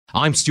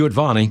I'm Stuart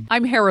Varney.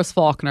 I'm Harris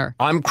Faulkner.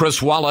 I'm Chris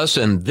Wallace,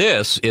 and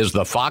this is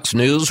the Fox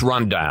News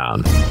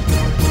Rundown.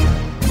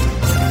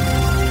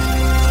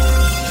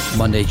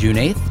 Monday, June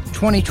 8th,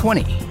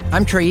 2020.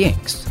 I'm Trey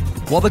Inks.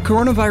 While the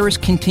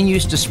coronavirus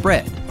continues to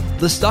spread,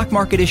 the stock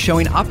market is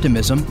showing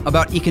optimism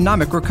about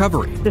economic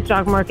recovery. The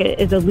stock market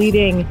is a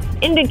leading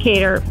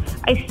indicator.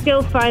 I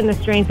still find the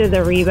strength of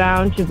the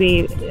rebound to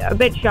be a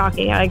bit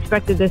shocking. I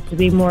expected this to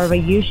be more of a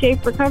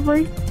U-shaped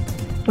recovery,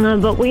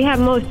 but we have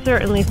most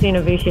certainly seen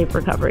a V-shaped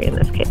recovery in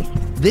this case.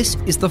 This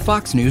is the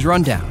Fox News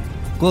Rundown.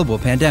 Global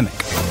pandemic.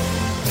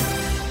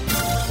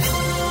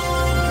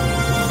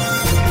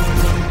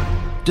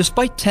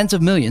 Despite tens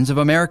of millions of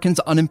Americans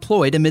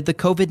unemployed amid the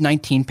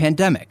COVID-19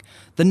 pandemic,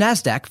 the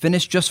Nasdaq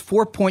finished just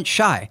 4 points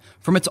shy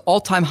from its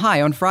all-time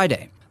high on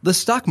Friday. The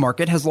stock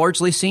market has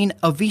largely seen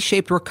a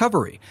V-shaped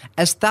recovery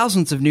as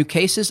thousands of new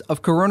cases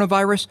of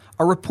coronavirus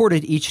are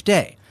reported each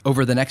day.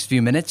 Over the next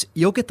few minutes,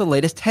 you'll get the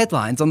latest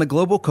headlines on the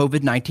global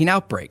COVID-19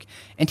 outbreak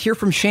and hear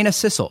from Shayna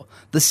Sissel,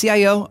 the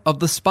CIO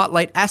of the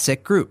Spotlight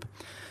Asset Group.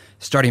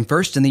 Starting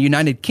first in the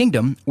United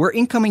Kingdom, where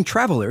incoming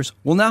travelers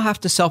will now have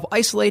to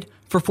self-isolate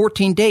for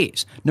 14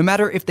 days, no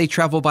matter if they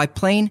travel by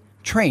plane,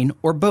 train,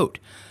 or boat.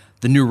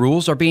 The new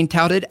rules are being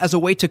touted as a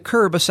way to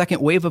curb a second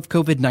wave of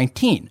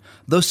COVID-19,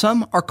 though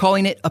some are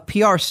calling it a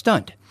PR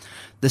stunt.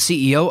 The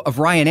CEO of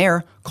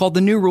Ryanair called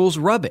the new rules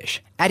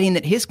rubbish, adding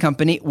that his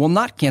company will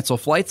not cancel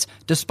flights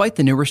despite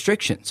the new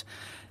restrictions.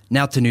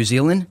 Now to New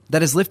Zealand,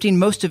 that is lifting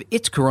most of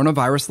its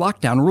coronavirus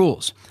lockdown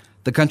rules.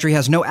 The country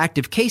has no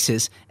active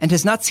cases and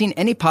has not seen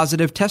any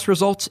positive test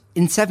results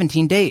in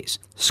 17 days.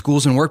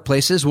 Schools and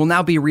workplaces will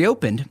now be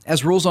reopened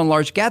as rules on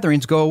large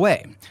gatherings go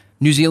away.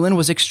 New Zealand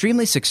was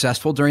extremely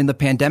successful during the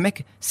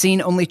pandemic,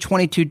 seeing only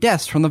 22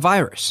 deaths from the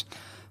virus.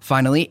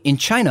 Finally, in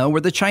China,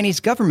 where the Chinese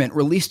government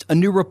released a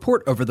new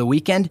report over the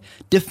weekend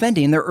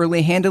defending their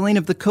early handling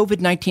of the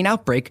COVID-19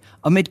 outbreak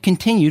amid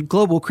continued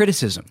global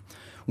criticism.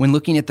 When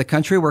looking at the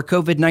country where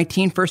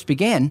COVID-19 first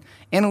began,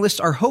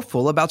 analysts are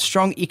hopeful about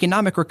strong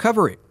economic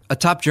recovery. A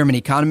top German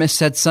economist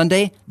said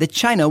Sunday that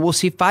China will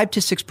see 5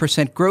 to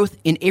 6% growth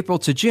in April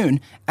to June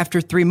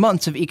after 3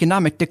 months of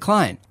economic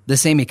decline. The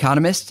same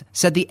economist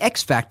said the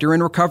X factor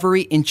in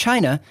recovery in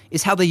China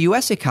is how the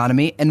U.S.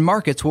 economy and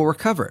markets will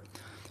recover.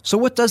 So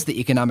what does the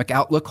economic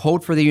outlook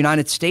hold for the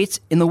United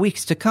States in the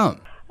weeks to come?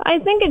 I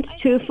think it's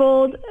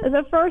twofold.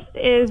 The first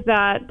is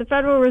that the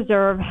Federal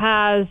Reserve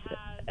has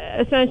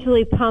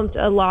essentially pumped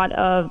a lot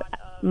of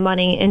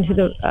money into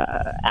the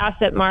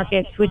asset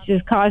markets, which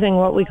is causing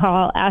what we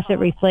call asset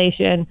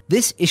reflation.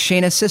 This is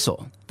Shayna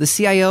Sissel, the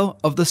CIO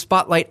of the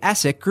Spotlight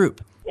Asset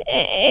Group.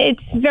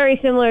 It's very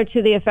similar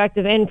to the effect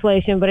of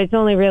inflation, but it's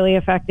only really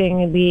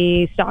affecting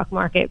the stock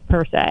market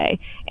per se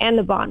and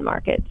the bond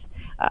markets.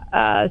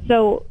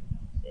 So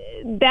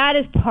that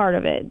is part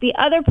of it. The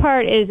other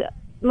part is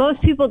most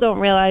people don't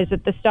realize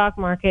that the stock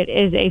market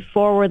is a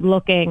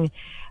forward-looking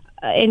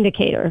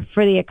indicator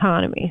for the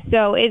economy.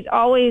 So it's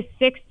always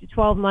 6 to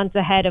 12 months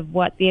ahead of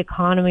what the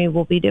economy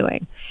will be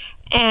doing.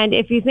 And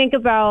if you think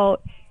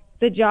about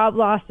the job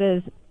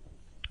losses,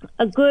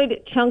 a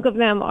good chunk of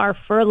them are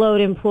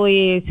furloughed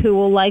employees who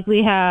will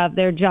likely have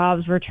their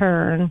jobs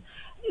return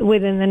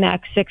within the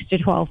next 6 to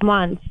 12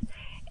 months.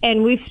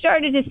 And we've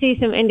started to see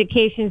some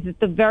indications that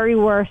the very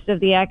worst of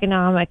the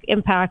economic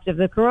impact of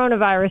the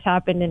coronavirus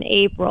happened in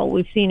April.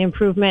 We've seen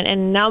improvement in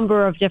a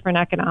number of different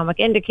economic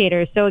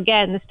indicators. So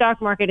again, the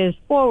stock market is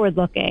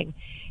forward-looking,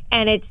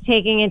 and it's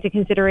taking into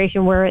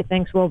consideration where it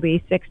thinks we'll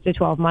be 6 to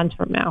 12 months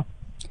from now.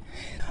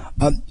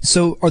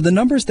 So are the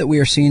numbers that we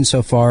are seeing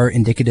so far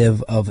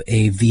indicative of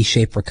a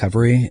V-shaped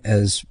recovery,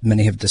 as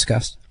many have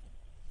discussed?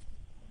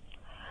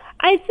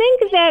 I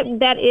think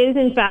that is,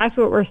 in fact,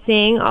 what we're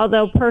seeing,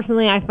 although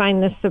personally I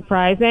find this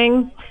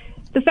surprising.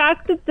 The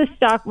fact that the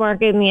stock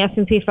market and the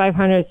S&P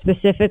 500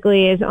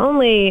 specifically is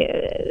only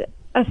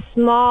a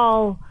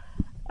small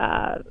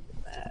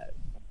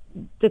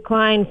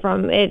decline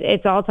from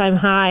its all-time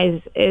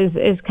highs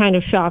is kind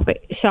of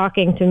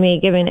shocking to me,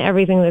 given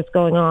everything that's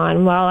going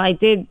on. While I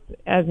did,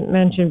 as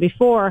mentioned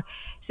before,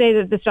 say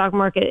that the stock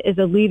market is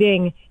a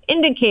leading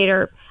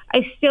indicator,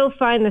 I still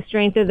find the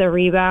strength of the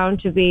rebound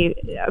to be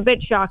a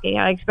bit shocking.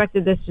 I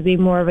expected this to be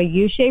more of a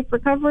U-shaped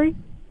recovery,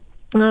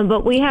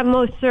 but we have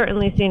most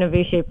certainly seen a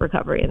V-shaped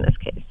recovery in this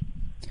case.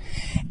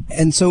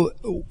 And so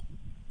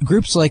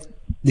groups like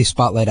the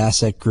Spotlight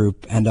Asset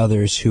Group and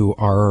others who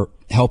are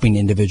helping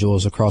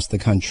individuals across the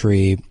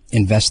country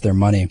invest their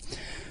money,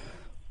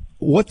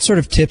 what sort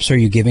of tips are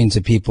you giving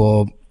to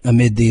people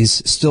amid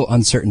these still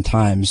uncertain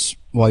times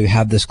while you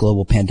have this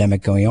global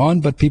pandemic going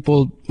on, but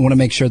people want to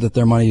make sure that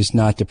their money is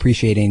not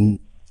depreciating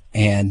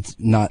and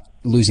not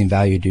losing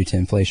value due to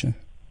inflation?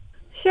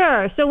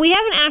 Sure. So we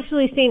haven't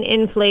actually seen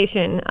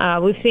inflation.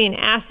 We've seen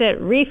asset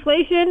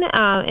reflation,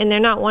 and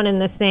they're not one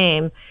and the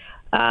same.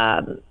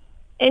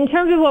 In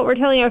terms of what we're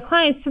telling our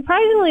clients,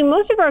 surprisingly,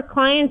 most of our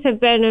clients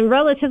have been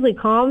relatively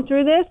calm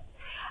through this.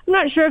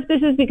 I'm not sure if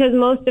this is because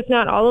most, if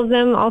not all of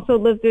them, also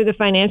lived through the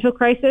financial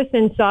crisis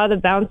and saw the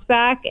bounce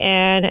back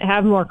and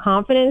have more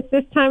confidence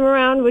this time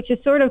around, which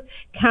is sort of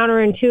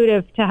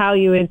counterintuitive to how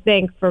you would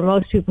think for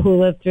most people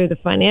who lived through the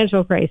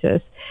financial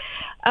crisis.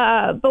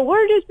 But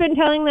we've just been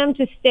telling them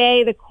to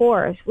stay the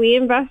course. We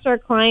invest our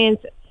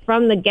clients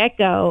from the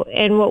get-go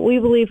in what we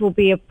believe will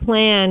be a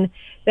plan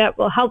that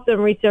will help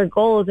them reach their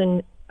goals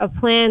and a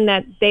plan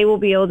that they will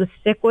be able to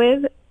stick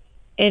with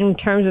in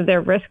terms of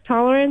their risk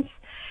tolerance.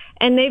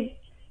 And they've,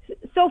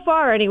 so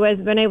far anyways,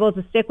 been able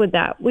to stick with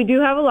that. We do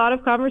have a lot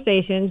of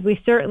conversations.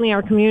 We certainly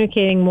are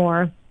communicating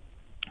more.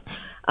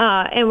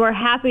 And we're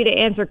happy to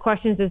answer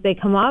questions as they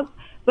come up.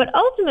 But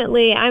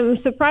ultimately,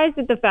 I'm surprised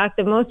at the fact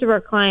that most of our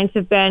clients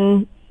have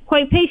been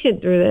quite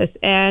patient through this,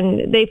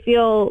 and they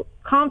feel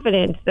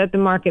confident that the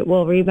market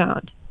will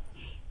rebound.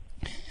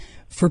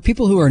 For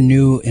people who are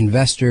new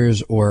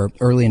investors or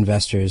early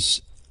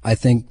investors, I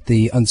think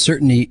the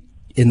uncertainty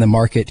in the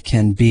market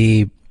can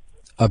be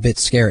a bit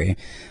scary,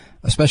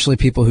 especially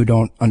people who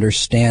don't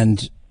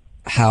understand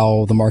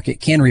how the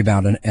market can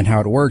rebound and how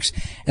it works.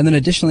 And then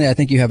additionally, I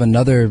think you have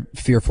another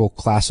fearful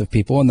class of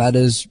people, and that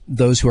is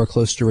those who are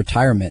close to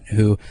retirement,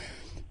 who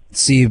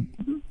see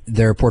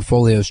their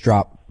portfolios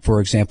drop,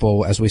 for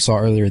example, as we saw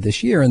earlier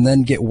this year, and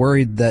then get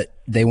worried that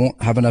they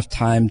won't have enough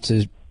time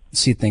to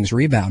see things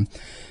rebound.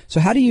 So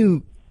how do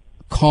you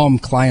calm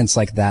clients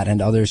like that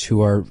and others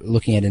who are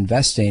looking at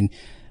investing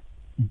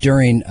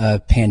during a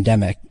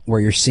pandemic where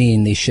you're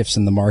seeing these shifts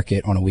in the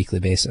market on a weekly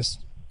basis?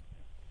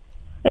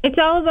 It's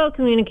all about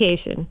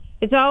communication.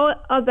 It's all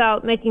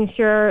about making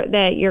sure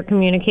that you're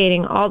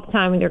communicating all the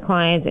time with your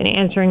clients and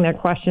answering their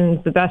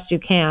questions the best you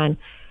can.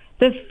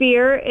 The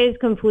fear is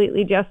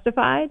completely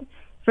justified.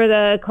 For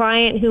the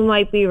client who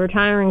might be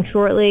retiring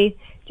shortly,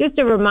 just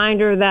a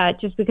reminder that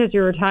just because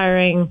you're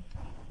retiring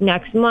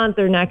next month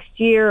or next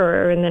year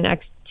or in the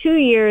next 2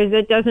 years,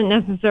 it doesn't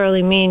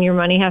necessarily mean your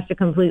money has to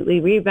completely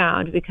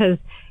rebound, because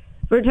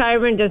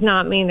retirement does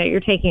not mean that you're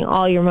taking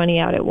all your money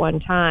out at one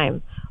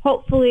time.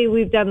 Hopefully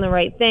we've done the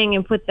right thing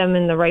and put them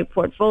in the right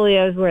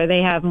portfolios where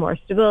they have more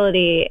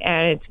stability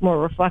and it's more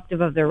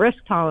reflective of their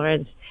risk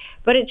tolerance.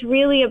 But it's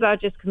really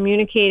about just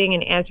communicating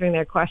and answering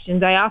their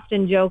questions. I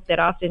often joke that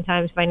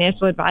oftentimes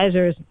financial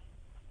advisors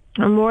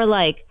are more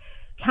like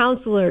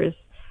counselors,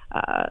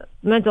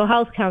 mental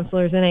health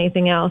counselors than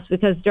anything else,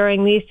 because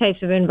during these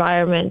types of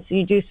environments,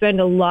 you do spend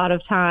a lot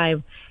of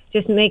time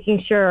just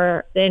making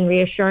sure and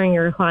reassuring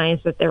your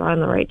clients that they're on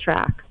the right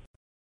track.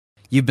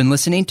 You've been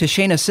listening to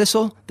Shana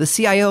Sissel, the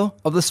CIO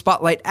of the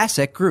Spotlight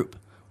Asset Group.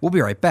 We'll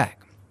be right back.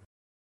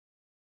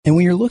 And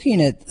when you're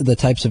looking at the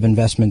types of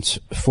investments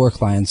for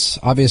clients,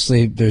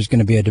 obviously there's going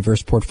to be a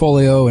diverse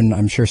portfolio, and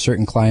I'm sure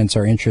certain clients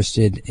are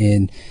interested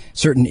in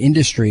certain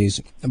industries.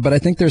 But I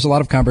think there's a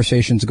lot of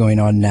conversations going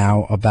on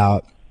now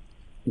about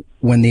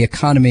when the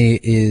economy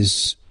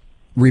is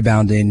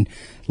rebounding,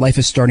 life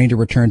is starting to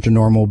return to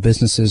normal,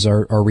 businesses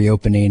are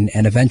reopening,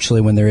 and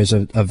eventually when there is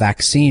a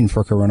vaccine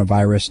for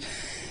coronavirus,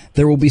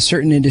 there will be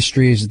certain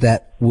industries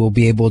that will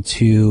be able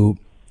to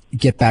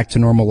get back to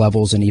normal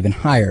levels and even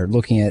higher,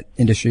 looking at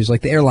industries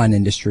like the airline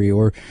industry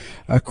or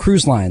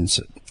cruise lines.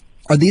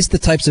 Are these the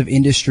types of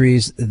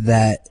industries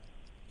that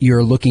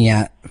you're looking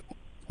at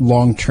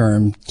long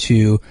term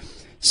to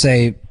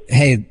say,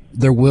 hey,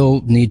 there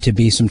will need to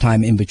be some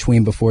time in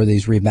between before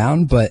these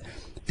rebound, but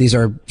these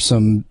are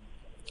some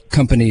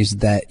companies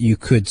that you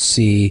could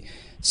see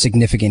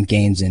significant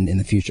gains in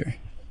the future?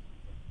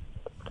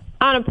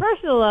 On a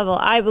personal level,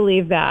 I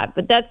believe that,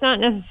 but that's not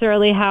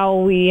necessarily how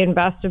we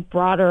invest in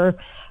broader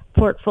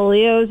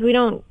portfolios. We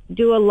don't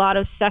do a lot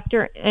of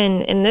sector,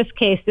 and in this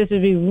case, this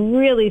would be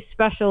really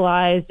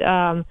specialized,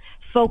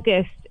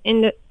 focused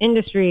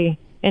industry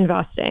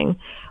investing.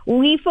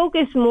 We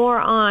focus more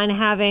on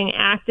having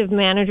active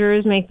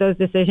managers make those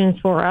decisions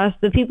for us,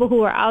 the people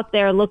who are out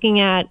there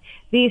looking at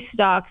these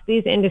stocks,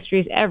 these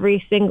industries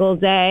every single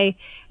day,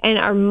 and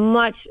are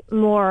much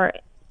more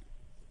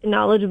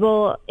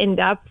knowledgeable, in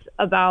depth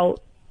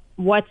about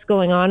what's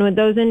going on with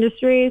those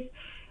industries.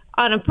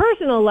 On a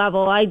personal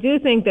level, I do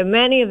think that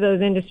many of those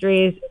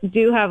industries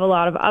do have a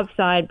lot of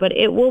upside, but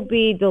it will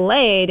be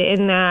delayed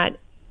in that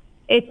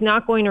it's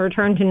not going to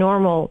return to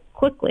normal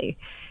quickly,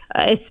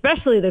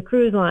 especially the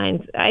cruise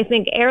lines. I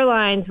think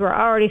airlines, we're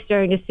already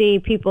starting to see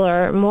people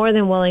are more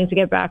than willing to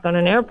get back on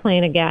an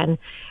airplane again.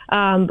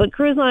 But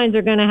cruise lines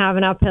are going to have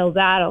an uphill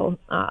battle.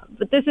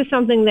 But this is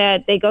something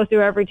that they go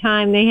through every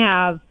time they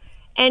have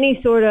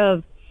any sort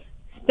of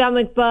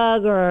stomach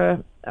bug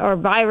or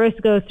virus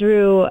go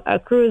through a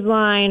cruise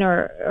line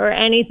or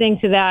anything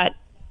to that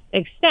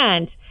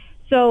extent.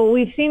 So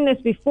we've seen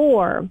this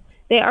before.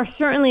 They are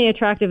certainly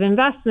attractive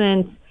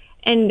investments,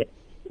 and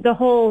the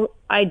whole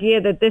idea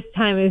that this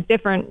time is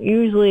different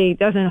usually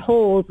doesn't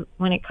hold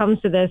when it comes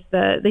to this.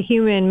 The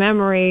human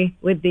memory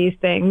with these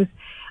things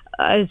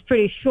is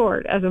pretty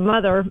short. As a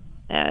mother,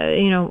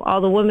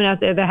 All the women out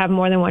there that have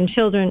more than one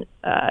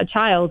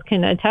child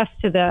can attest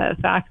to the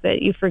fact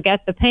that you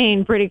forget the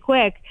pain pretty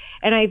quick.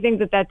 And I think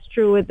that that's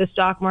true with the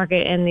stock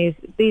market and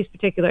these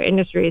particular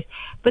industries.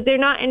 But they're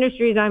not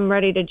industries I'm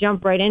ready to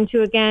jump right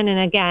into again. And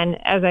again,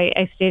 as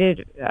I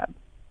stated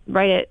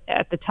right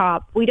at the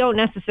top, we don't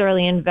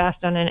necessarily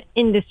invest on an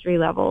industry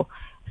level,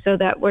 so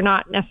that we're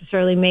not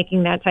necessarily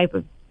making that type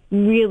of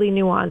really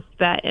nuanced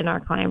bet in our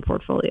client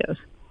portfolios.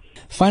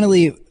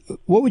 Finally,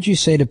 what would you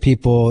say to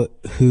people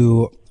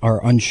who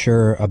are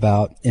unsure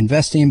about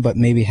investing but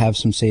maybe have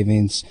some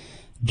savings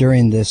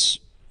during this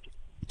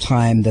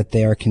time that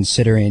they are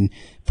considering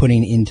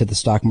putting into the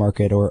stock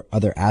market or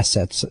other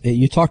assets?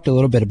 You talked a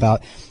little bit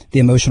about the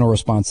emotional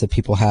response that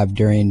people have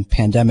during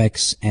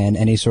pandemics and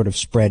any sort of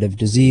spread of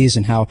disease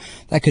and how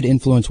that could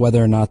influence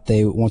whether or not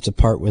they want to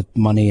part with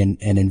money and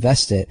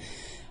invest it.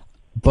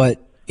 But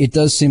it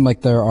does seem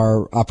like there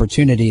are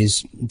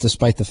opportunities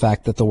despite the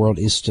fact that the world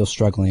is still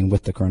struggling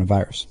with the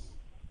coronavirus.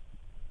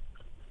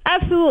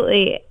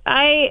 Absolutely.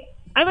 I'm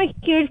a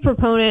huge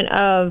proponent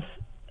of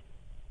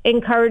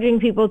encouraging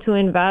people to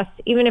invest,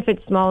 even if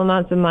it's small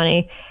amounts of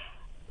money.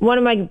 One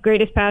of my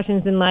greatest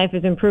passions in life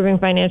is improving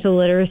financial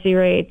literacy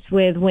rates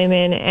with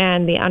women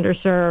and the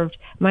underserved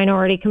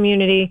minority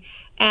community.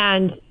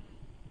 And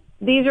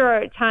these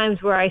are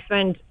times where I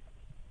spend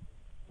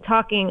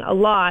talking a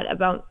lot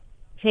about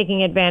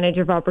taking advantage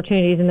of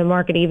opportunities in the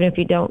market, even if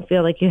you don't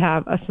feel like you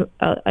have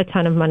a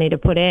ton of money to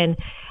put in.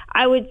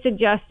 I would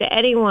suggest to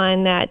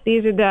anyone that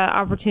these are the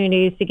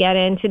opportunities to get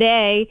in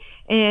today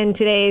in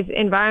today's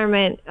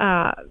environment.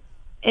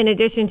 In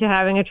addition to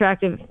having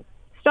attractive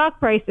stock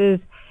prices,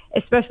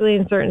 especially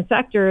in certain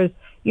sectors,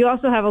 you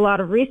also have a lot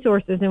of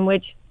resources in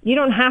which you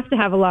don't have to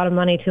have a lot of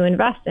money to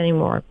invest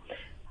anymore.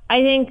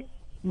 I think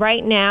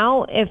right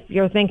now, if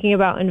you're thinking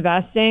about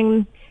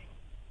investing,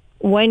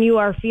 when you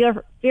are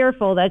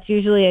fearful, that's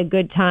usually a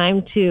good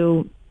time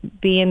to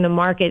be in the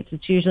markets.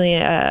 It's usually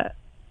a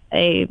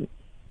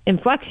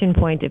inflection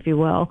point, if you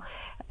will.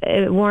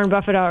 Warren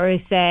Buffett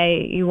always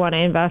say you want to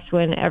invest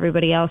when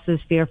everybody else is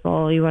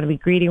fearful. You want to be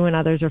greedy when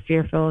others are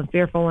fearful, and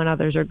fearful when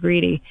others are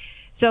greedy.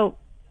 So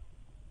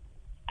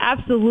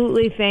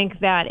absolutely think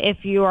that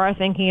if you are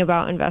thinking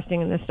about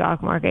investing in the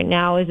stock market,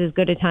 now is as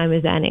good a time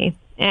as any.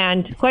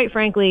 And quite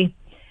frankly,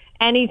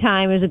 any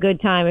time is a good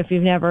time if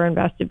you've never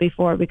invested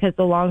before, because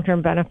the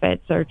long-term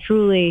benefits are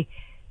truly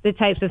the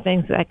types of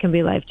things that can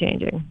be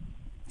life-changing.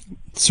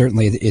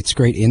 Certainly, it's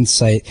great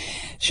insight.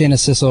 Shana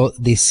Sissel,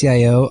 the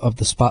CIO of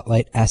the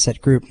Spotlight Asset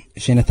Group.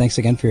 Shana, thanks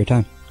again for your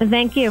time.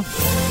 Thank you.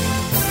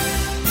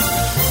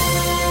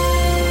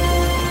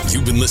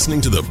 You've been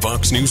listening to the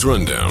Fox News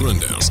Rundown.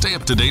 Stay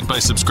up to date by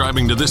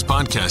subscribing to this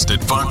podcast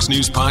at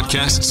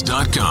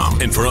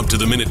foxnewspodcasts.com. And for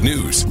up-to-the-minute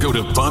news, go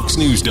to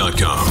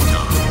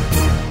foxnews.com.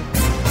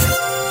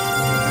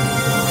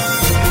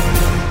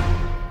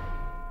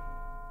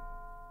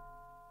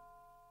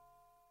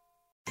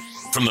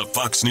 From the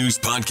Fox News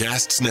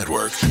Podcasts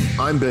Network.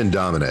 I'm Ben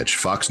Domenech,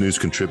 Fox News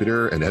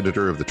contributor and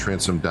editor of the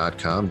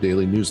Transom.com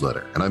daily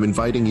newsletter, and I'm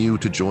inviting you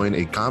to join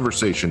a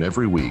conversation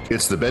every week.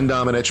 It's the Ben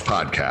Domenech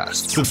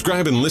Podcast.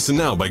 Subscribe and listen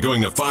now by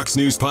going to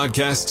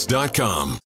foxnewspodcasts.com.